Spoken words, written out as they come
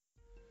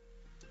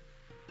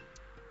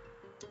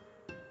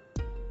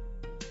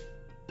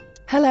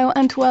Hello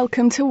and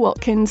welcome to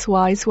Watkins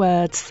Wise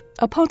Words,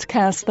 a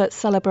podcast that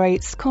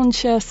celebrates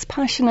conscious,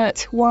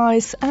 passionate,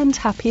 wise and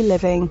happy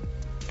living.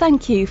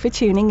 Thank you for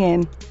tuning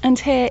in, and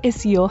here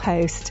is your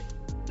host.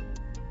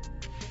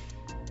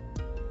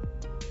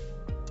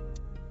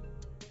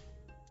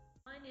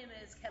 My name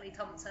is Kelly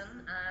Thompson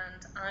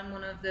and I'm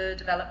one of the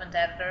development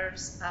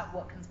editors at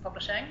Watkins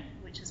Publishing,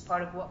 which is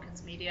part of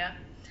Watkins Media.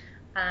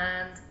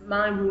 And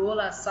my role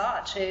as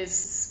such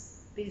is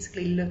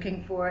basically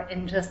looking for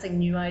interesting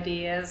new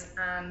ideas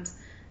and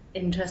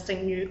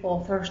interesting new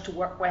authors to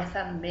work with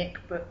and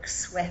make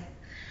books with.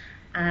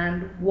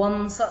 And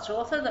one such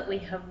author that we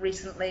have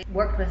recently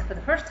worked with for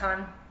the first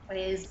time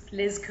is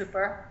Liz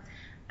Cooper,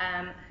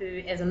 who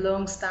is a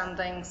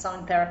long-standing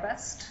sound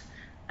therapist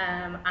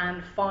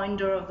and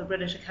founder of the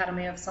British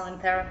Academy of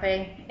Sound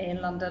Therapy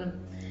in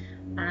London,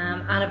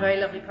 and a very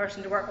lovely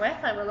person to work with,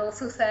 I will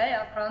also say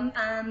up front.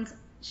 And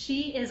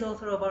she is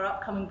author of our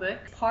upcoming book,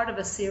 part of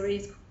a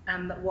series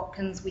that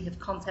Watkins we have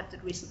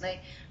concepted recently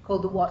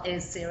called the What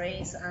Is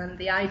series. And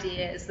the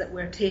idea is that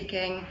we're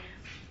taking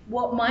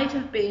what might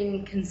have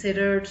been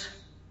considered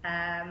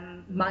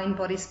mind,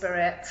 body,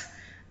 spirit,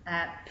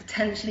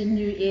 potentially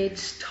new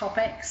age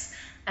topics,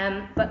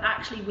 but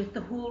actually with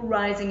the whole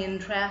rising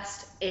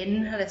interest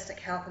in holistic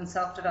health and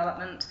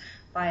self-development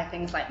by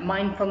things like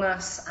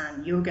mindfulness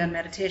and yoga and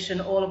meditation,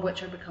 all of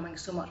which are becoming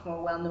so much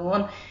more well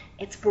known,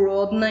 it's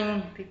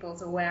broadening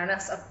people's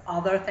awareness of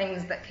other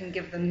things that can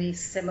give them these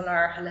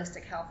similar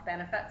holistic health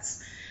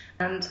benefits.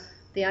 And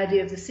the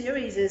idea of the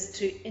series is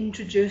to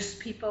introduce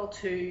people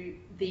to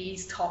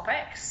these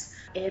topics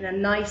in a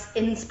nice,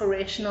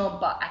 inspirational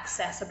but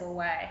accessible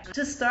way.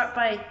 Just start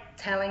by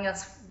telling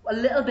us a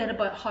little bit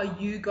about how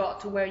you got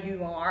to where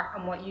you are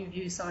and what you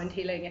view sound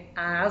healing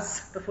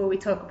as before we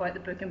talk about the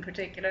book in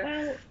particular.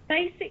 Well,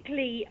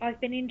 basically, I've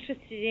been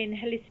interested in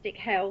holistic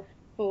health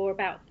for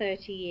about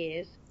 30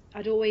 years.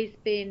 I'd always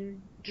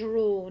been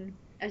drawn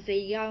as a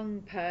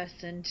young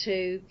person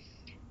to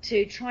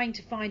trying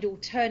to find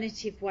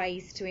alternative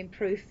ways to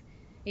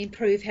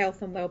improve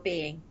health and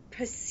well-being.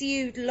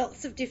 Pursued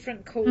lots of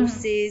different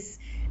courses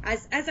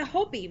as a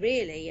hobby,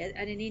 really,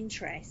 and an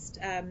interest.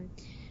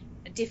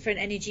 Different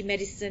energy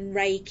medicine,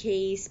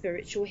 Reiki,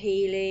 spiritual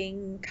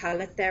healing,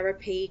 colour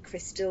therapy,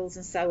 crystals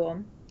and so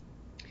on,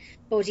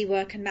 body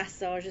work and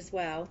massage as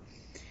well,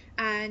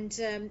 and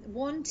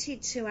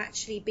wanted to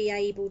actually be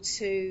able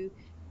to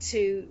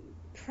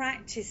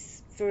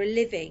practice for a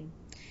living.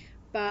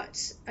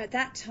 But at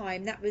that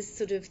time, that was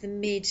sort of the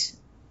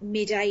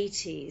mid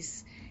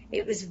 80s.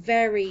 It was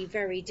very,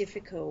 very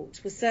difficult.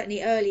 It was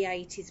certainly early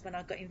 80s when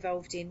I got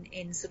involved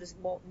in sort of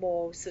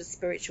more sort of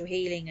spiritual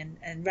healing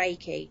and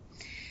Reiki.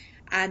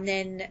 And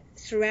then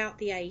throughout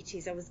the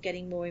 80s, I was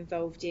getting more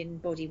involved in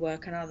body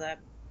work and other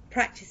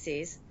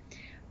practices.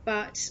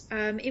 But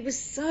it was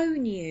so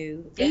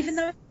new, yes. Even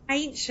though it's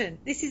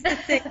ancient. This is the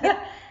thing,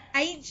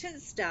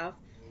 ancient stuff.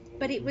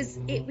 But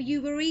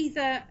you were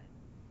either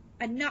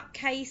a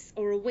nutcase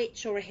or a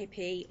witch or a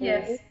hippie,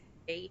 yes.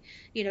 Or,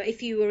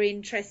 if you were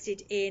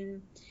interested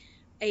in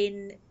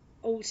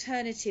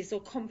alternatives or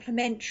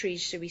complementaries,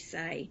 shall we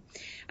say.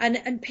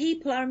 And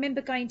people, I remember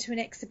going to an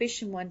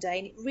exhibition one day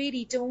and it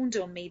really dawned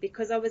on me,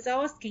 because I was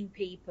asking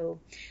people,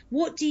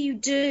 what do you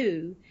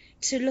do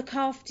to look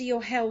after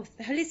your health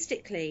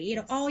holistically?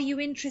 Yes. Are you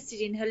interested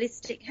in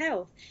holistic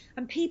health?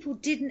 And people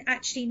didn't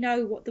actually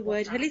know what the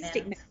word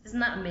holistic meant.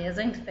 Isn't that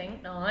amazing to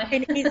think now?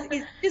 And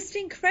it's just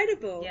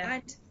incredible. Yeah.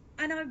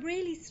 And I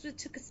really sort of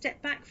took a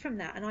step back from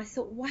that, and I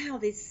thought, wow,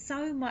 there's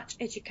so much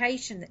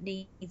education that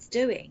needs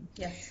doing.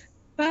 Yes.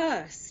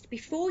 First,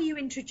 before you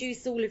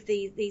introduce all of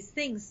these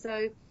things.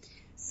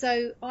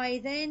 So I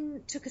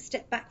then took a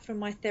step back from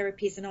my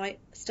therapies and I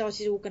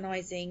started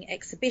organising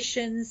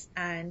exhibitions,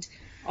 and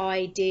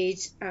I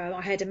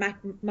had a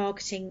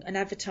marketing and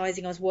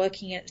advertising I was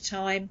working at the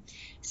time.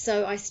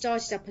 So I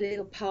started up a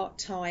little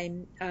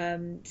part-time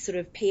sort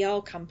of PR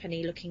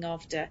company looking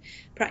after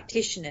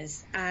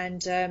practitioners.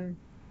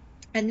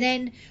 And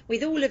then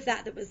with all of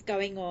that was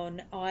going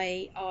on,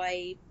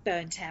 I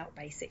burnt out,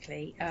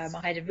 basically. I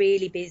had a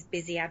really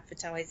busy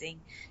advertising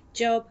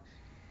job,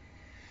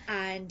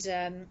 and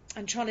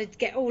trying to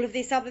get all of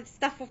this other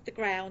stuff off the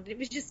ground. It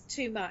was just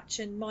too much.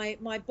 And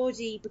my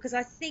body, because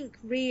I think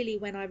really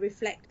when I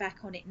reflect back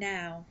on it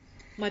now,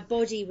 my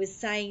body was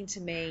saying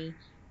to me,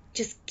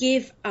 just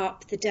give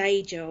up the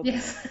day job.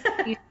 Yes.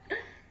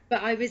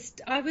 But I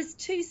was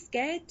too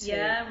scared to.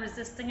 Yeah,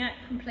 resisting it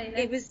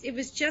completely. It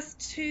was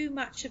just too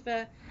much of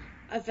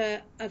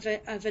a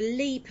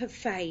leap of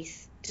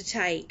faith to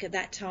take. At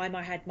that time,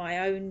 I had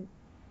my own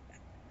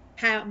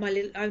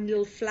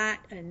little flat,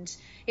 and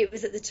it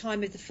was at the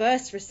time of the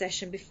first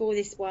recession before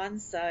this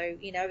one, so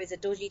it was a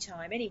dodgy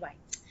time anyway.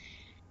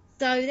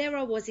 So there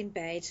I was in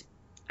bed,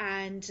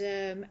 and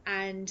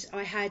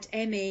I had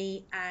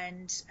ME,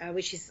 and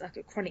which is like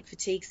a chronic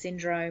fatigue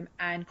syndrome,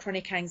 and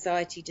chronic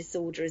anxiety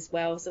disorder as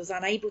well. So I was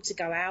unable to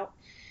go out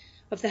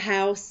of the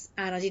house,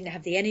 and I didn't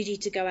have the energy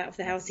to go out of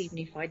the house, even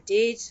if I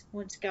did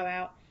want to go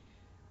out.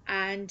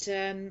 And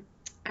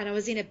I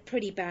was in a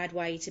pretty bad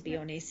way, to be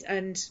honest.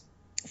 And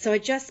so I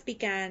just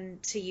began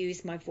to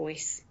use my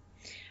voice.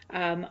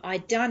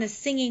 I'd done a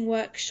singing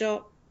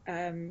workshop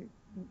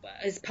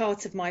as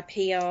part of my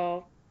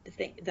PR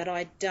thing that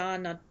I'd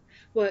done. I'd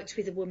worked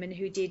with a woman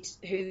who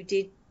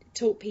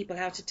taught people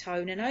how to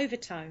tone and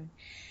overtone,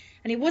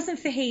 and it wasn't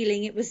for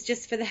healing; it was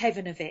just for the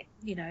heaven of it,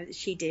 that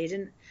she did.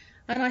 And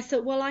I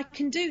thought, well, I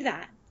can do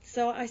that.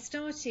 So I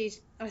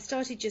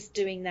started just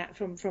doing that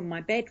from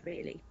my bed,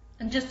 really.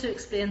 And just to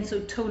explain,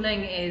 so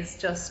toning is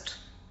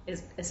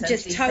essentially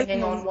just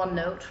singing on one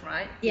note,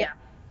 right? Yeah.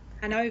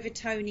 And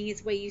overtoning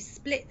is where you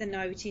split the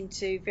note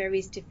into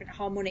various different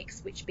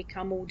harmonics which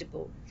become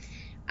audible.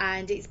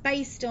 And it's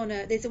based on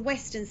there's a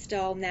Western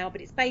style now, but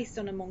it's based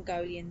on a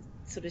Mongolian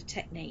sort of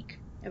technique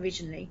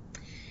originally.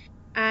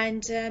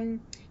 And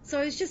so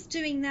I was just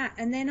doing that,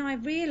 and then I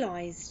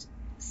realised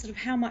sort of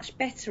how much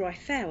better I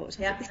felt.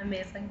 Yeah,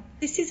 amazing.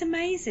 This is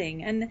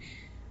amazing.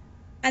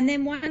 And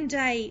then one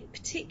day,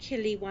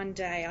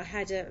 I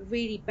had a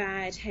really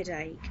bad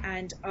headache,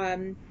 and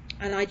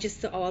I just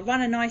thought, I'll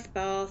run a nice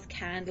bath,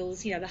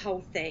 candles, the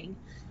whole thing.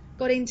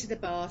 Got into the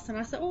bath, and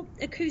I thought,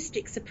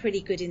 acoustics are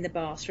pretty good in the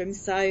bathroom,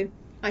 so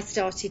I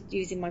started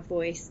using my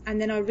voice,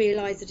 and then I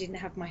realised I didn't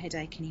have my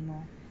headache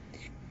anymore.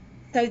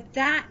 So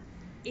that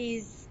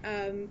is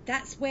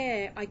that's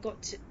where I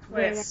got to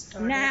where I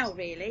am now,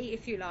 really,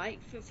 if you like.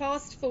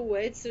 Fast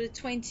forward sort of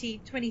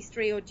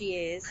 23 odd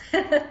years.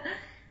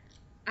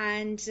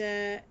 And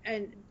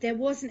there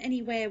wasn't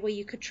anywhere where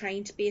you could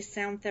train to be a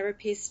sound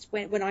therapist.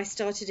 When I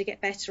started to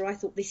get better, I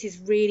thought, this is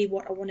really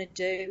what I want to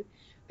do.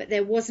 But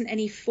there wasn't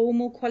any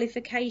formal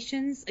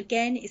qualifications.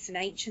 Again, it's an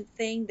ancient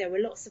thing. There were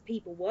lots of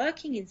people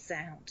working in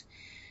sound.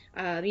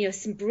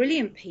 Some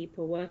brilliant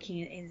people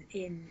working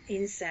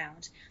in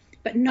sound,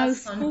 but no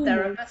formal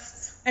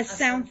therapists. As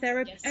sound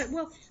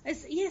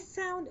therapists. Yes.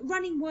 Sound,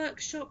 running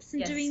workshops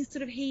and yes. doing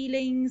sort of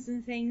healings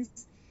and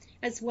things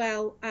as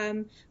well,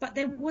 but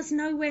there was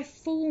nowhere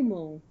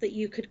formal that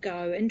you could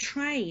go and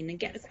train and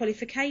get the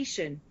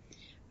qualification.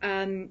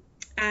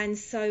 And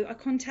so I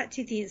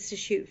contacted the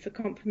Institute for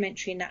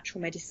Complementary and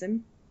Natural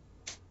Medicine.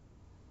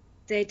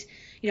 Said,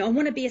 I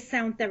want to be a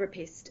sound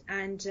therapist,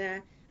 and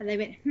they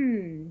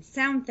went,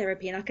 sound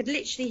therapy, and I could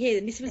literally hear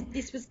them.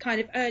 This was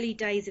kind of early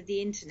days of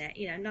the internet,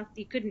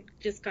 you couldn't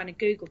just kind of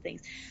Google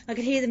things. I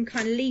could hear them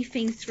kind of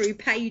leafing through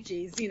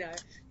pages,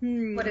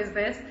 What is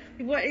this?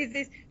 What is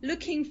this?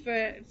 Looking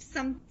for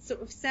some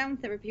sort of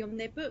sound therapy on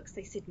their books.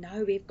 They said,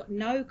 no, we've got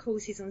no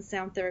courses on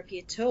sound therapy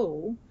at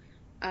all.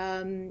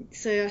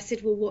 So I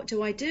said, well, what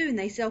do I do? And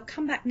they said, I'll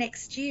come back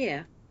next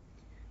year.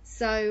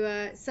 So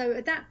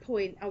at that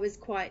point, I was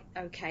quite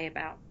okay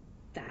about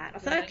that. I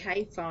thought,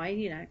 okay,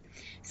 fine,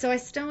 So I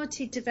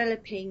started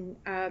developing.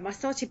 I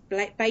started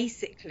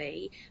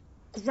basically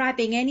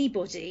grabbing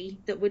anybody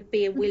that would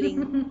be a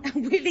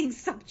willing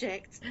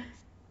subject,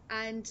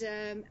 and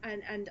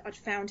I'd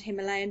found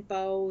Himalayan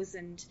bowls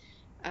and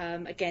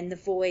again the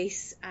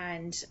voice,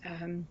 and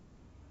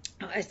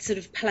I sort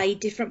of played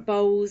different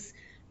bowls.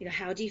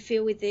 How do you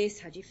feel with this?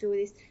 How do you feel with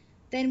this?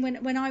 Then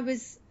when I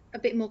was a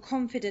bit more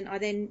confident,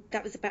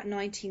 that was about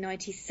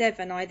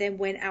 1997. I then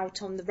went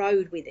out on the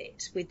road with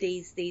it, with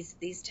these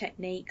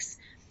techniques,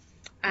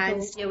 and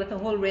with the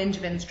whole range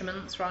of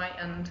instruments, right?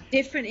 And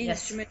different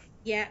instruments.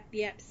 Yep.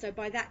 So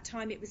by that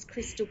time, it was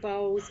crystal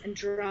bowls and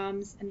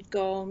drums and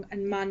gong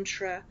and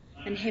mantra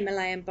and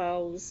Himalayan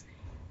bowls,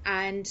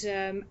 and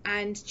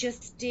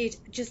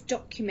just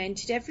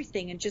documented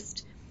everything, and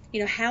just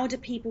how do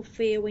people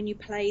feel when you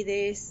play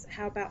this?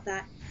 How about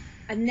that?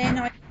 And then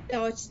I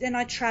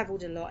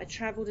travelled a lot. I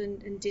travelled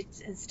and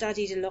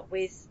studied a lot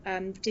with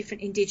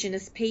different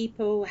indigenous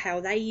people, how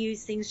they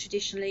use things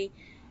traditionally.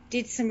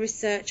 Did some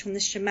research on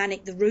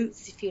the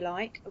roots, if you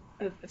like,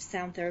 of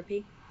sound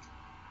therapy.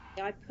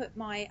 I put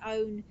my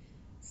own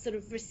sort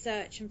of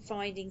research and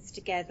findings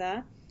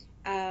together,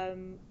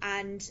 and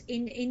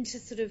into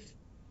sort of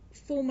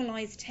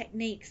formalised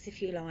techniques,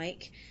 if you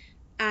like,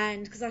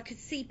 and because I could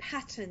see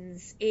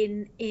patterns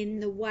in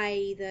the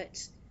way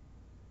that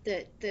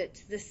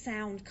the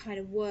sound kind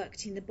of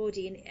worked in the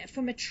body, and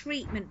from a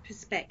treatment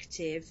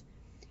perspective,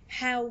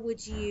 how would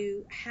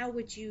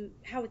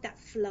that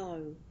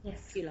flow,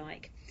 if you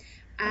like?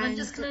 And I'm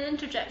just going to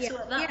interject. So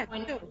at that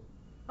point, sure.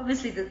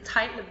 Obviously the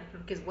title of the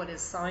book is What is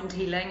Sound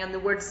Healing, and the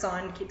word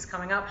sound keeps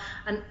coming up,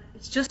 and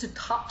it's just to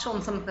touch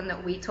on something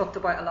that we talked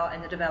about a lot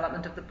in the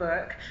development of the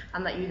book,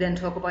 and that you then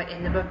talk about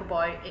in the book,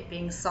 about it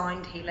being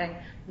sound healing,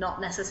 not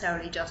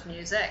necessarily just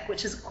music,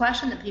 which is a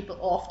question that people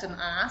often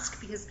ask,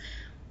 because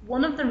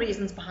one of the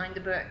reasons behind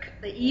the book,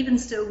 that even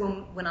still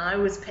when I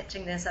was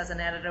pitching this as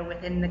an editor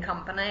within the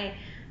company,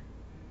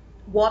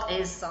 what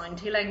is sound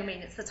healing? I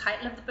mean, it's the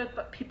title of the book,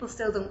 but people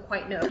still don't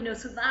quite know.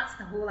 So that's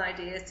the whole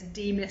idea, is to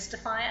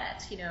demystify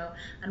it,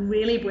 and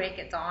really break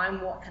it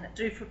down. What can it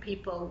do for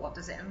people? What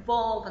does it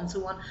involve? And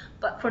so on.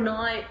 But for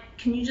now,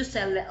 can you just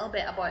say a little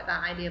bit about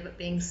that idea of it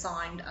being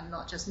sound and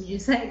not just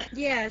music?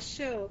 Yeah,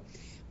 sure.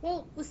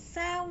 Well,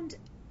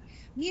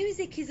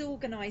 music is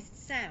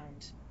organised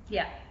sound.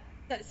 Yeah.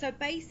 So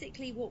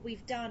basically what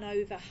we've done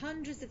over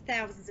hundreds of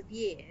thousands of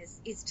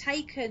years is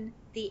taken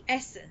the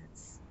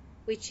essence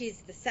which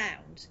is the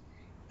sound,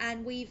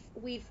 and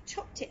we've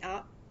chopped it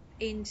up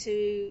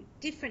into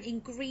different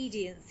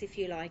ingredients, if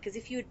you like, as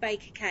if you would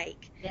bake a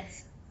cake.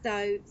 Yes.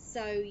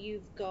 So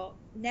you've got,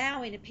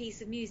 now in a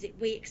piece of music,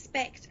 we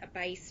expect a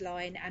bass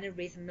line and a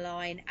rhythm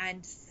line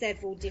and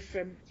several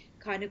different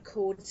kind of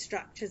chord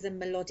structures and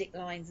melodic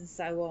lines and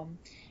so on.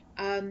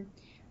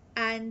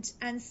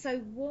 And so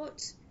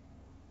what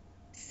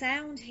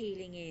sound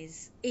healing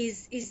is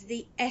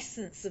the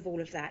essence of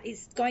all of that.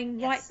 It's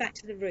going right back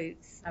to the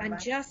roots and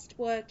just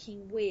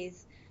working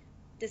with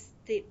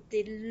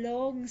the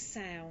long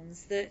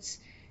sounds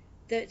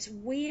that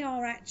we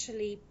are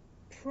actually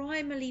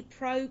primarily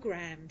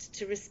programmed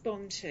to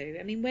respond to.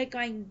 I mean, we're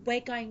going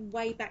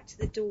way back to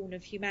the dawn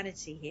of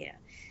humanity here,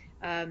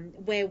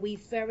 where we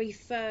very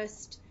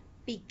first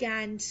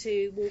began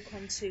to walk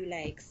on two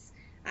legs,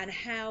 and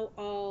how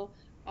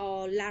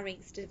our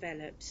larynx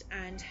developed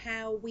and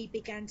how we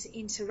began to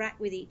interact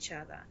with each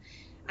other,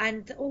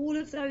 and all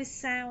of those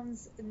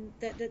sounds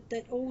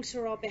that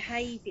alter our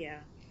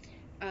behavior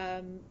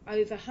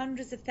over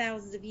hundreds of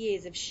thousands of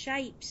years have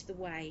shaped the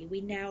way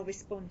we now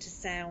respond to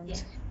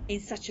sound in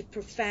such a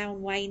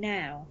profound way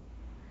now.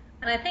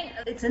 And I think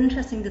it's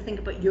interesting to think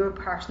about your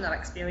personal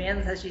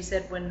experience, as you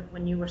said,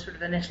 when you were sort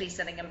of initially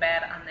sitting in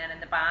bed and then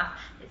in the bath.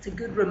 It's a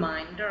good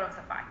reminder of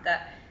the fact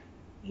that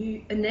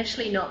you,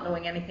 initially not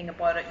knowing anything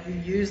about it, you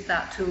used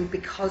that tool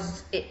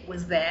because it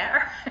was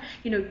there.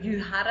 You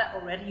had it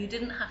already. You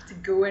didn't have to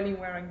go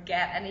anywhere and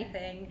get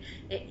anything.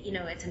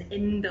 It's an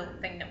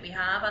inbuilt thing that we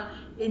have.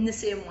 And in the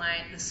same way,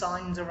 the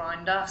sounds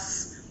around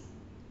us,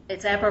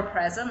 it's ever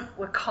present.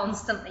 We're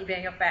constantly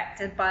being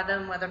affected by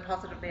them, whether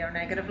positively or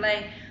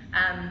negatively.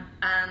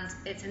 And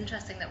it's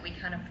interesting that we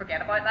kind of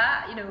forget about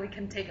that. We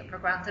can take it for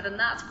granted, and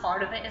that's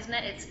part of it, isn't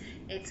it?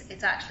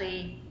 It's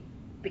actually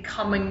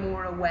becoming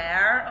more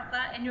aware of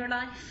that in your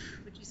life,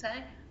 would you say?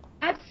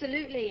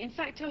 Absolutely. In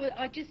fact,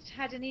 I just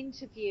had an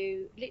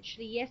interview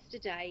literally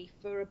yesterday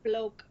for a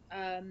blog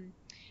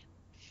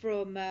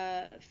from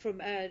a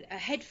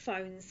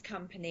headphones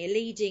company,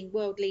 a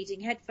world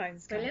leading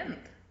headphones company.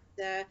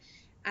 Brilliant.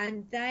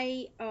 And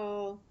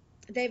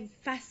they're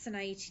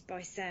fascinated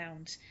by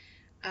sound,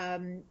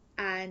 and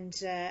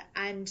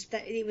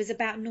that it was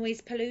about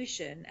noise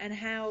pollution and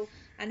how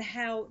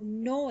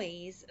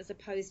noise, as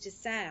opposed to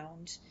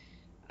sound,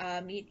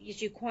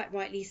 as you quite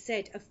rightly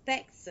said,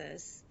 affects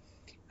us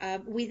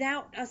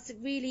without us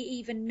really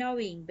even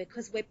knowing,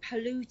 because we're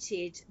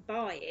polluted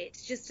by it.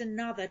 It's just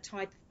another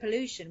type of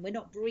pollution. We're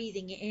not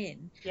breathing it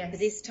in. Yes. But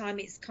this time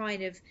it's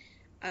kind of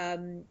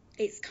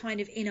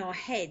in our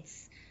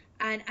heads.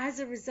 And as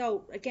a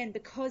result, again,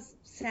 because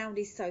sound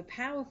is so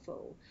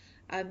powerful,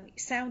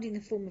 sound in the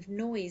form of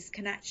noise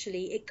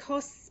it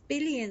costs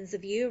billions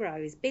and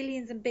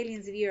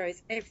billions of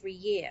euros every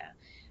year.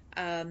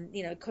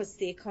 Costs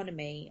the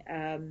economy,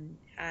 and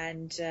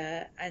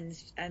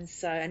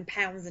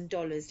pounds and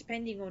dollars,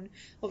 depending on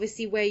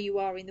obviously where you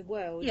are in the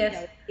world.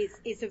 Yes.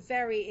 It's a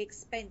very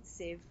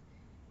expensive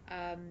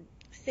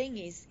thing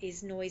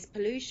is noise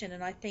pollution.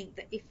 And I think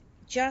that if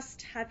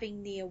just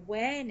having the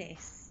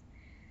awareness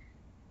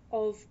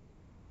of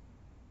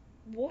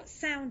what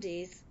sound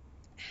is,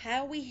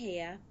 how we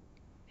hear,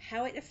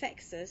 how it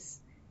affects us,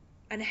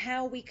 and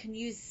how we can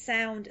use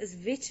sound as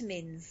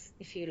vitamins,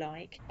 if you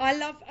like.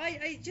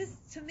 I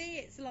just, to me,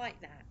 it's like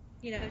that.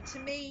 To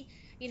me,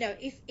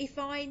 if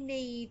I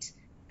need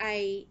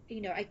a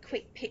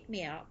quick pick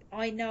me up,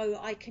 I know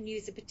I can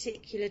use a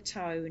particular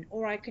tone,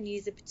 or I can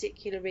use a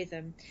particular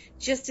rhythm,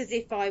 just as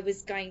if I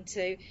was going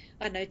to,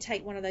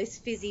 take one of those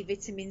fizzy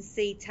vitamin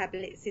C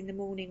tablets in the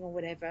morning or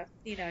whatever,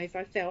 if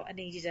I felt I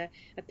needed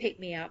a pick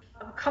me up.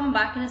 I'll come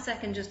back in a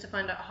second just to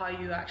find out how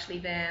you actually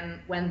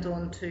then went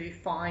on to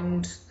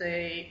found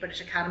the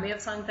British Academy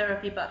of Sound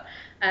Therapy, but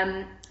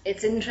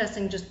it's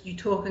interesting just you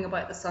talking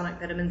about the sonic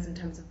vitamins in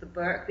terms of the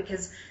book,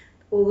 because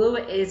although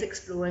it is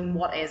exploring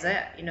what is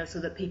it, so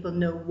that people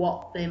know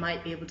what they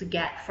might be able to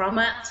get from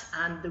it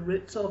and the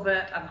roots of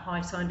it and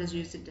how sound is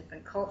used in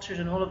different cultures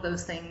and all of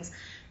those things,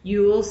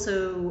 you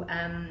also,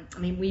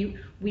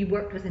 we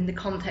worked within the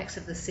context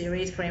of the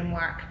series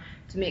framework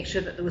to make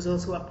sure that there was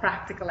also a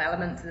practical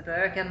element to the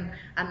book,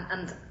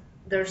 and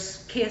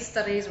there's case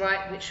studies,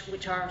 right,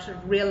 which are sort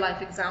of real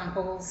life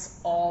examples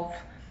of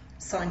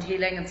sound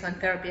healing and sound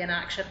therapy in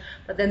action,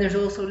 but then there's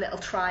also little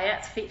try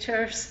it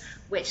features,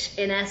 which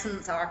in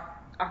essence are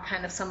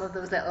kind of some of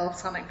those little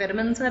sonic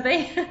vitamins,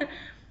 maybe.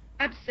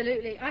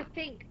 Absolutely. I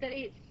think that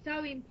it's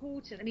so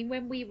important.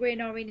 When we were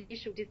in our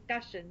initial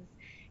discussions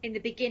in the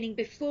beginning,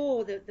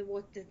 before the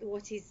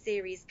What Is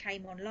series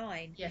came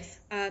online, yes,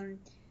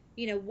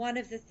 one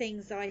of the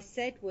things I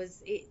said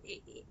was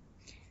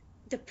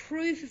the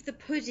proof of the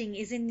pudding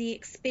is in the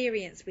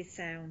experience with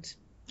sound.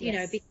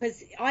 Yes.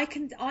 Because I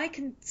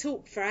can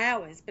talk for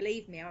hours,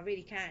 believe me, I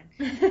really can,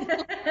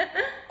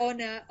 on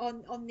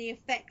the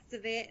effects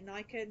of it, and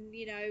I can,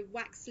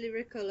 wax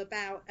lyrical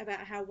about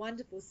how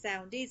wonderful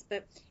sound is,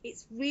 but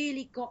it's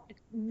really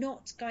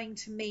not going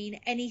to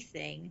mean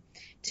anything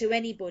to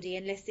anybody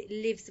unless it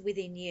lives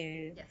within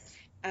you. Yes.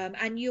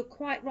 And you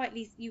quite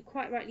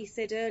rightly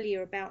said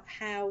earlier about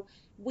how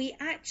we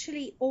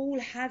actually all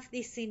have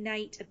this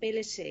innate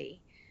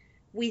ability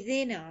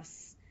within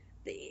us.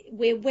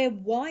 We're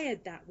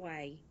wired that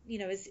way,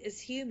 as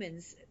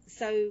humans.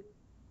 So,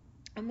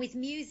 and with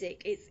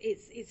music,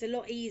 it's a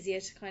lot easier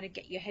to kind of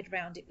get your head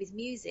around it with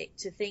music,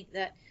 to think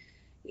that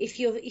if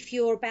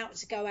you're about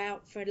to go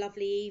out for a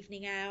lovely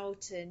evening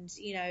out, and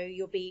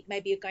you're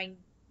going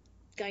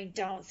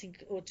dancing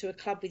or to a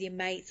club with your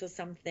mates or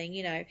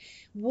something,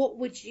 what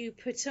would you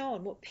put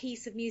on? What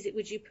piece of music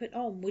would you put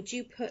on? Would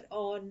you put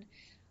on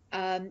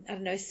I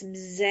don't know, some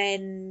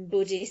Zen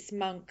Buddhist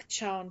monk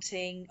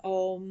chanting,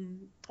 or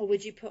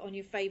would you put on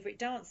your favourite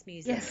dance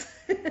music? Yes.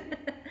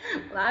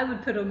 Well, I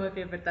would put on my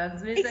favourite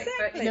dance music,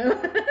 Exactly.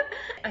 but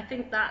I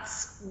think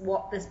that's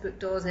what this book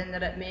does, in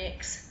that it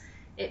makes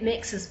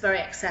us very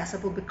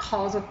accessible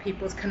because of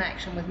people's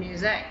connection with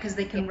music, because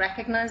they can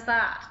recognise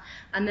that.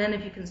 And then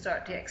if you can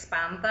start to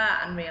expand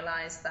that and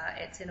realise that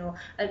it's,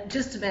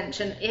 just to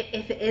mention,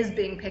 if it is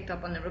being picked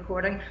up on the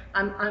recording,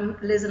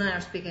 Liz and I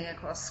are speaking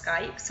across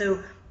Skype,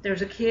 so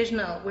there's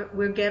occasional,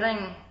 we're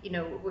getting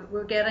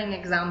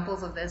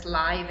examples of this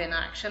live in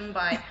action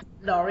by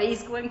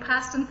lorries going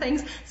past and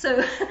things.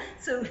 So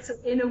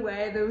in a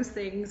way, those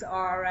things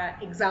are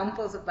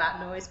examples of that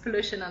noise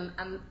pollution, and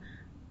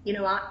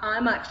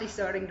I'm actually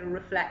starting to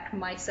reflect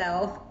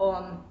myself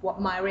on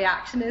what my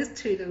reaction is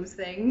to those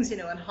things,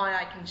 and how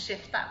I can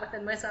shift that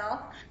within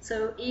myself.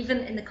 So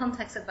even in the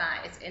context of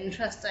that, it's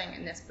interesting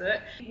in this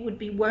book. It would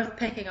be worth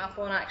picking up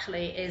on,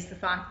 actually, is the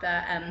fact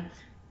that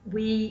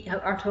we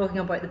are talking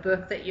about the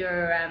book that you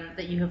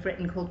have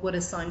written called What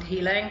is Sound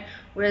Healing,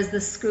 whereas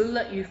the school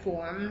that you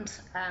formed,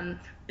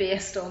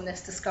 based on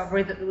this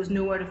discovery that there was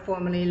nowhere to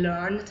formally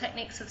learn the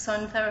techniques of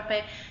sound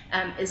therapy,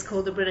 is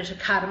called the British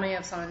Academy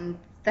of Sound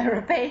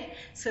Therapy.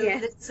 So,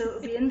 yes. So it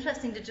would be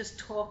interesting to just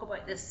talk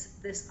about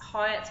this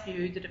how it's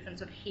viewed, the difference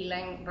of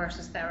healing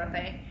versus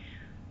therapy.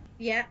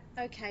 Yeah.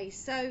 Okay.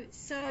 So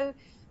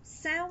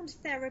sound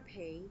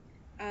therapy.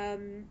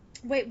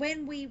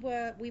 When we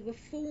were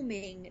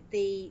forming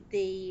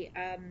the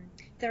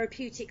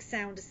Therapeutic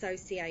Sound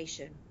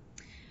Association,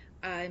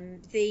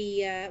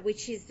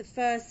 which is the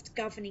first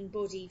governing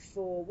body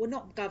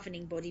not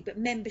governing body, but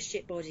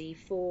membership body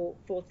for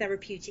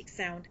therapeutic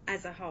sound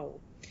as a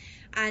whole.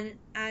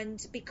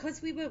 And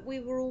because we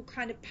were all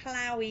kind of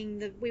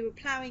ploughing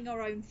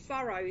our own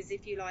furrows,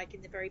 if you like,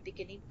 in the very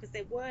beginning, because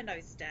there were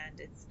no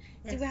standards.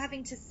 Yes. So we were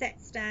having to set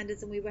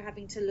standards, and we were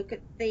having to look at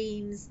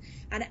themes,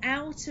 and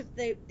out of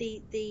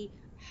the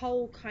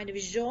whole kind of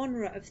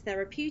genre of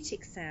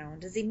therapeutic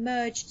sound has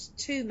emerged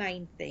two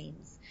main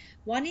themes.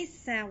 One is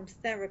sound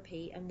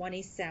therapy, and one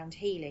is sound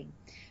healing.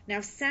 Now,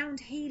 sound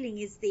healing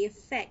is the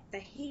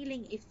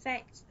healing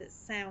effect that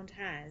sound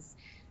has.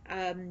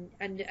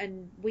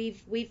 And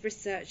we've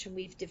researched and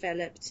we've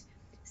developed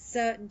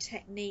certain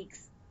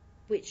techniques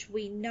which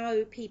we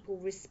know people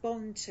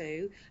respond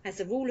to, as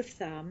a rule of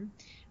thumb,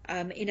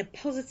 in a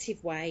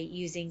positive way,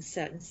 using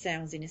certain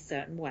sounds in a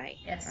certain way.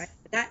 Yes. Right?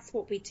 That's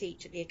what we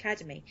teach at the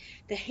Academy.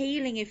 The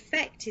healing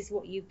effect is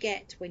what you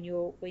get when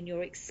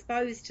you're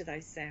exposed to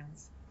those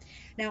sounds.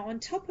 Now, on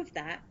top of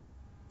that,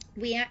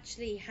 we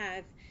actually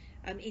have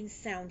in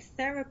sound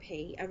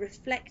therapy a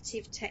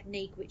reflective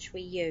technique which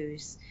we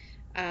use.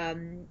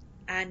 And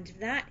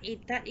that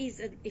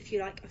is, if you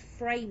like, a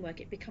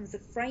framework. It becomes a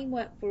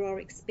framework for our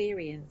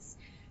experience,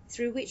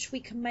 through which we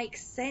can make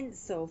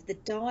sense of the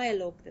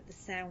dialogue that the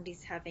sound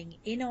is having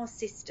in our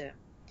system,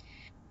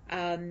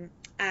 and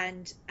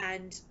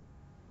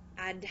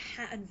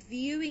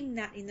viewing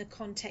that in the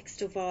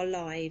context of our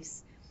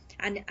lives,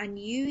 and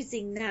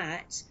using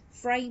that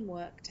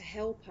framework to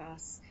help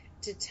us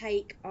to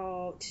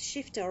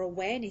shift our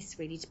awareness,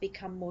 really, to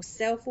become more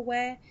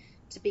self-aware,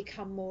 to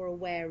become more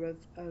aware of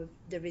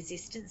the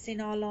resistance in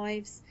our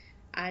lives,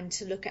 and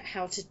to look at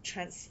how to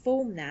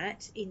transform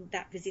that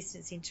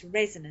resistance into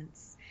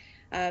resonance.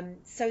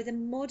 So the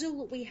model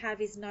that we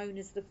have is known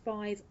as the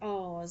 5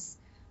 R's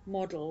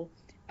model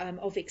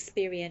of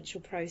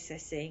experiential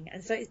processing.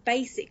 And so it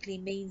basically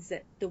means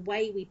that the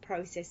way we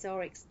process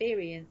our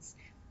experience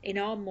in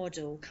our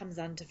model comes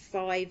under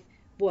 5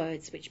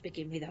 words which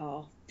begin with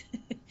R.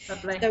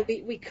 Lovely. So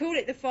we call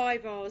it the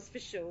 5 R's for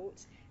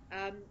short.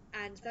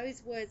 And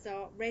those words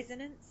are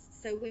resonance.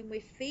 So when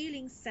we're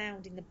feeling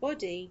sound in the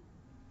body,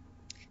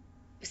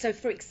 so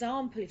for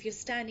example, if you're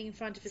standing in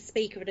front of a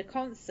speaker at a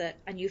concert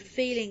and you're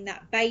feeling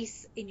that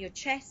bass in your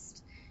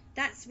chest,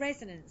 that's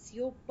resonance.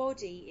 Your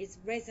body is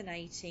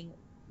resonating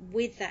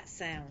with that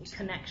sound.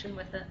 Connection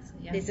with it.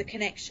 Yeah. There's a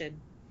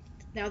connection.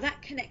 Now,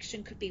 that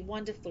connection could be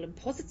wonderful and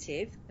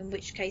positive, in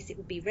which case it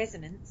would be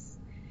resonance.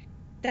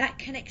 That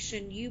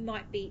connection,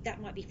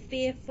 that might be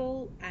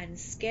fearful and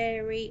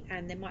scary,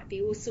 and there might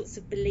be all sorts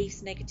of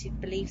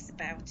negative beliefs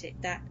about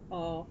it that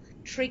are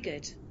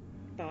triggered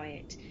by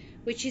it,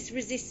 which is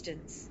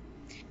resistance.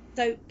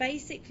 So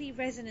basically,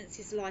 resonance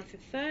is life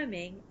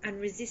affirming and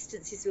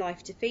resistance is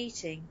life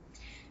defeating.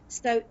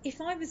 So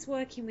if I was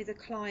working with a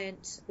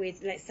client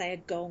with, let's say, a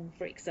gong,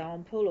 for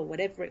example, or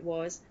whatever it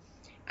was,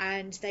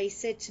 and they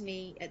said to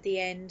me at the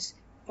end,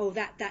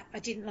 that I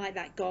didn't like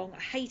that gong,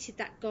 I hated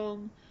that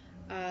gong,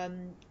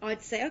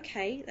 I'd say,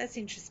 okay, that's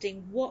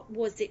interesting. What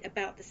was it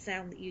about the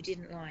sound that you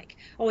didn't like?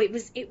 Oh, it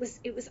was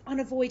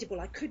unavoidable.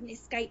 I couldn't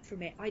escape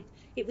from it.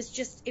 It was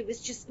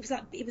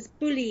like it was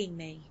bullying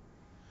me.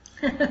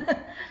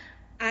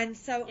 And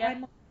so I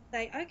might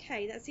say,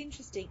 okay, that's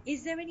interesting.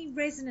 Is there any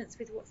resonance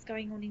with what's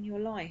going on in your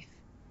life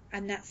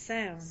and that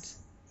sound?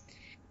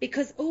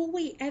 Because all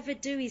we ever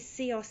do is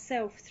see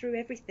ourselves through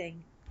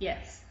everything.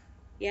 Yes.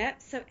 Yeah,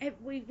 so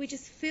we're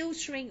just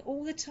filtering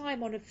all the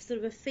time on a sort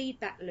of a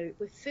feedback loop.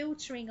 We're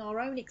filtering our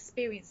own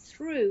experience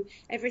through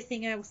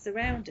everything else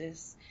around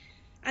us.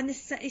 And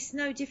it's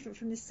no different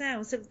from the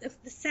sound. So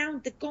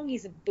the gong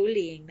isn't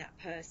bullying that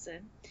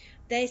person.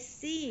 They're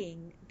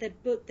seeing the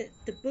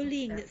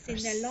bullying that's in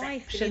their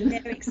life and in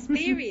their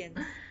experience.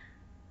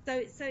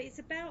 So it's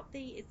about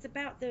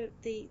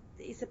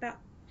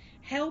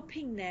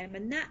helping them,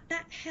 and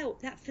that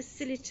help, that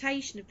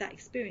facilitation of that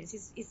experience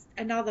is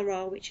another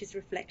R, which is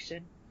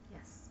reflection.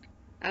 Yes.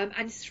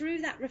 And through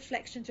that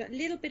reflection, through a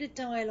little bit of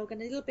dialogue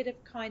and a little bit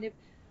of kind of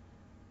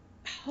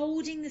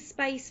holding the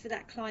space for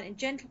that client and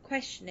gentle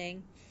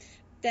questioning,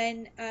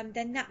 then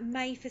that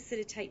may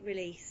facilitate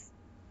release,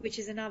 which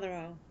is another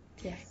R.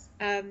 Yes.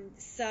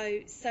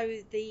 So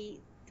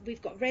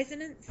we've got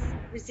resonance,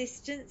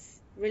 resistance,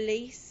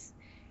 release,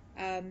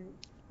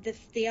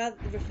 the other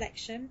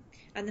reflection,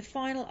 and the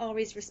final R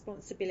is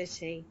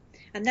responsibility,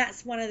 and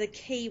that's one of the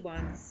key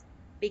ones,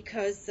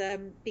 because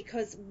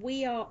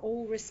we are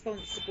all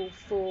responsible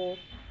for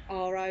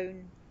our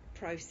own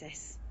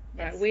process.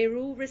 Yes. Right? We're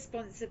all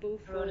responsible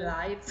for our own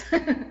lives.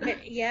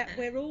 Yeah,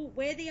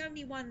 we're the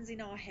only ones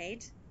in our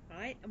head,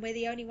 right? And we're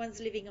the only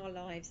ones living our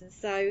lives, and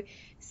so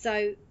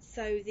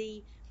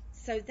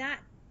that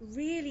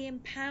really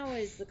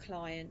empowers the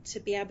client to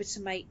be able to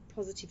make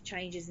positive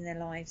changes in their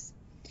lives.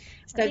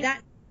 So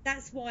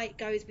that's why it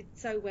goes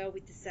so well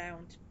with the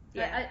sound.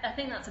 Yeah, I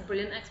think that's a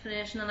brilliant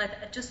explanation, and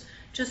just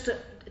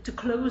to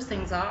close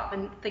things up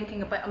and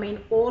thinking about, I mean,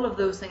 all of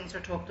those things are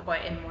talked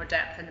about in more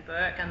depth in the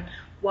book, and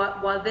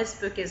while this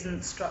book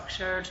isn't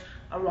structured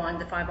around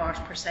the 5 R's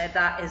per se,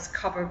 that is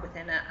covered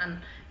within it and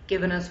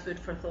given us food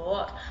for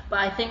thought. But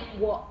I think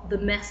what the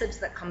message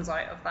that comes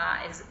out of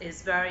that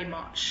is very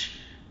much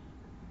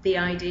the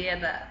idea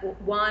that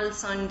while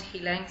sound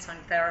healing,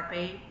 sound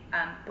therapy,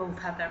 both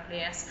have their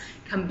place,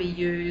 can be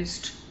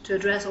used to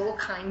address all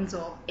kinds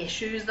of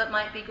issues that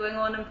might be going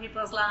on in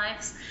people's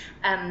lives,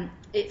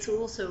 it's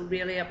also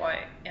really about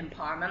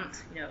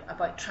empowerment,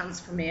 about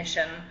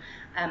transformation.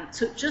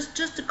 So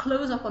just to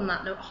close up on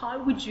that note,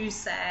 how would you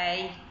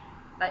say,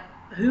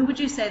 who would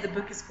you say the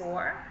book is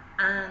for,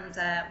 and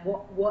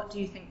what do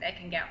you think they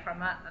can get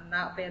from it? And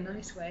that would be a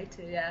nice way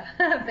to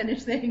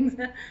finish things.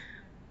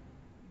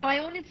 I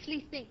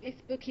honestly think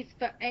this book is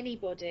for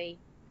anybody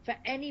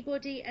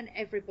and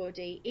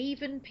everybody,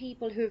 even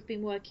people who have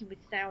been working with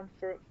sound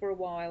for a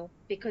while,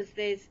 because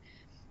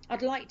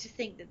I'd like to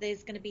think that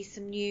there's going to be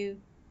some new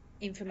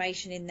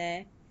information in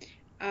there,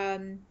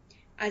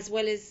 as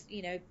well as,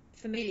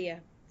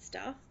 familiar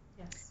stuff.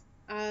 Yes.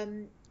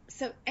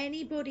 So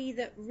anybody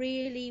that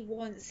really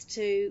wants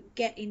to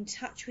get in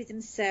touch with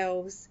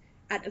themselves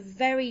at a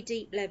very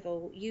deep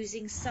level,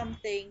 using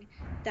something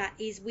that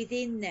is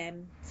within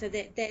them, so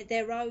that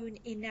their own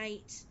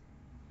innate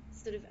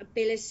sort of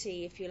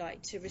ability, if you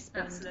like, to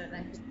respond to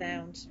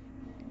sound.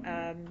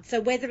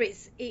 So whether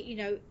it's,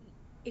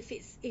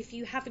 if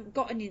you haven't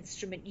got an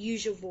instrument,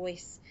 use your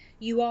voice.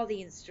 You are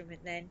the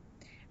instrument then.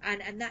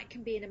 And that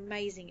can be an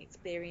amazing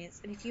experience.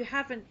 And if you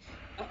haven't,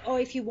 or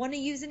if you want to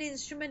use an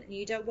instrument and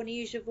you don't want to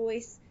use your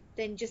voice,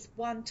 then just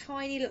one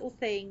tiny little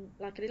thing,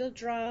 like a little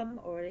drum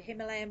or a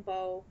Himalayan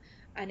bowl,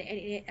 and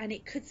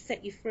it could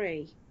set you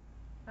free.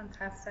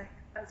 Fantastic.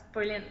 That's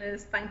brilliant,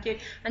 Liz. Thank you.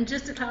 And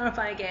just to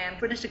clarify again,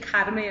 British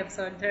Academy of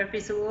Sound Therapy.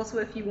 So also,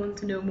 if you want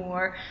to know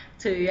more,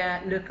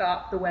 to look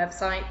up the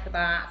website for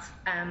that,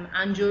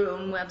 and your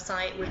own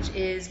website, which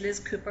is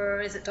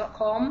lizcooper, is it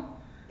 .com?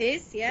 It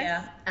is,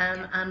 yes.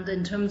 Yeah. And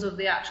in terms of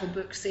the actual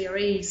book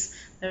series,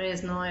 there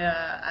is now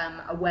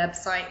a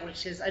website,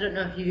 which is, I don't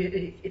know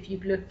if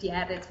you've looked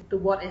yet, it's the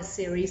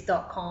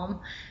whatisseries.com.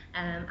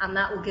 And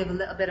that will give a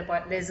little bit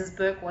about Liz's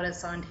book, What is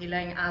Sound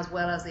Healing, as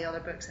well as the other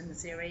books in the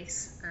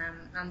series.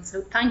 And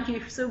so thank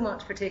you so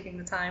much for taking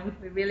the time.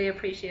 We really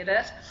appreciate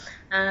it.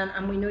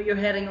 And we know you're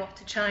heading off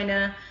to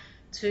China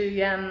to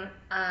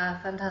a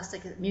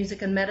fantastic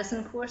music and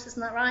medicine course, isn't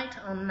that right?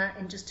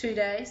 In just 2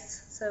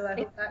 days. So I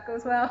hope that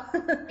goes well.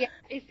 Yeah,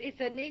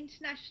 it's an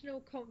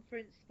international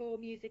conference for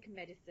music and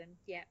medicine.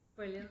 Yeah.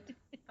 Brilliant.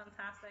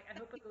 Fantastic. I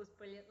hope it goes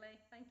brilliantly.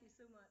 Thank you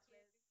so much,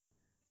 Liz.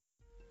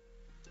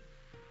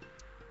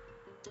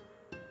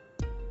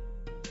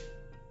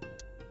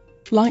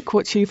 Like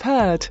what you've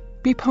heard?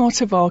 Be part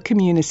of our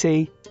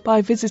community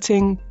by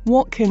visiting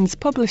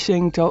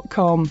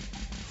watkinspublishing.com,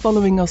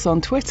 following us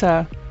on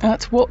Twitter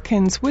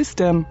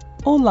 @WatkinsWisdom,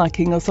 or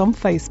liking us on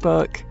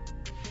Facebook.